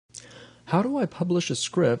How do I publish a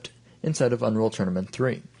script inside of Unreal Tournament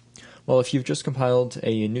 3? Well, if you've just compiled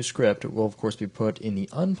a new script, it will of course be put in the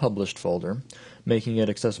unpublished folder, making it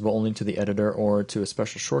accessible only to the editor or to a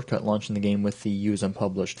special shortcut launched in the game with the use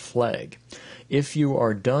unpublished flag. If you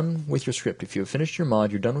are done with your script, if you have finished your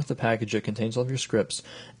mod, you're done with the package that contains all of your scripts,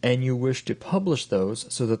 and you wish to publish those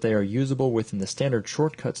so that they are usable within the standard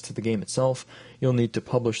shortcuts to the game itself, you'll need to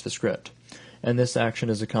publish the script. And this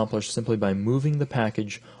action is accomplished simply by moving the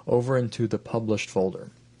package over into the published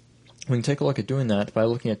folder. We can take a look at doing that by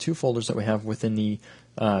looking at two folders that we have within the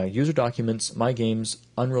user documents, My Games,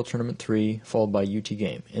 Unreal Tournament 3, followed by UT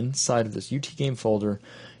Game. Inside of this UT Game folder,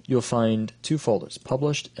 you'll find two folders,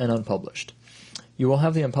 published and unpublished. You will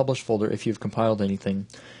have the unpublished folder if you've compiled anything.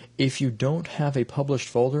 If you don't have a published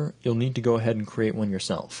folder, you'll need to go ahead and create one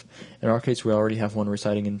yourself. In our case, we already have one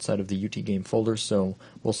residing inside of the UT Game folder, so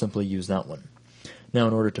we'll simply use that one. Now,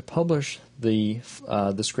 in order to publish the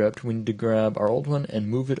script, we need to grab our old one and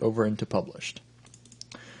move it over into published.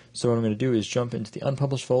 So what I'm going to do is jump into the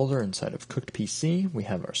unpublished folder. Inside of Cooked PC, we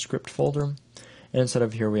have our script folder, and inside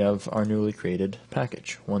of here we have our newly created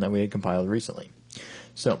package, one that we had compiled recently.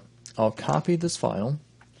 So I'll copy this file,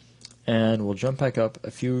 and we'll jump back up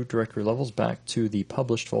a few directory levels back to the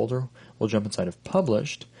published folder. We'll jump inside of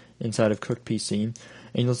published, inside of Cooked PC,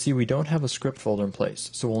 and you'll see we don't have a script folder in place,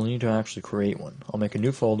 so we'll need to actually create one. I'll make a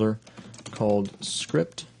new folder called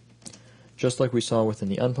script, just like we saw within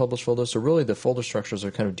the unpublished folder. So really the folder structures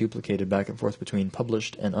are kind of duplicated back and forth between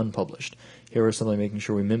published and unpublished. Here we're simply making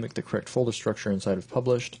sure we mimic the correct folder structure inside of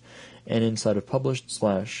published, and inside of published /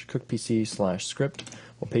 cookedpc / script,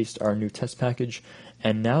 we'll paste our new test package,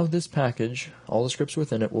 and now this package, all the scripts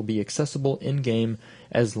within it, will be accessible in-game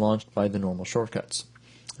as launched by the normal shortcuts.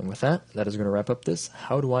 And with that, that is going to wrap up this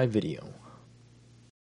How Do I video.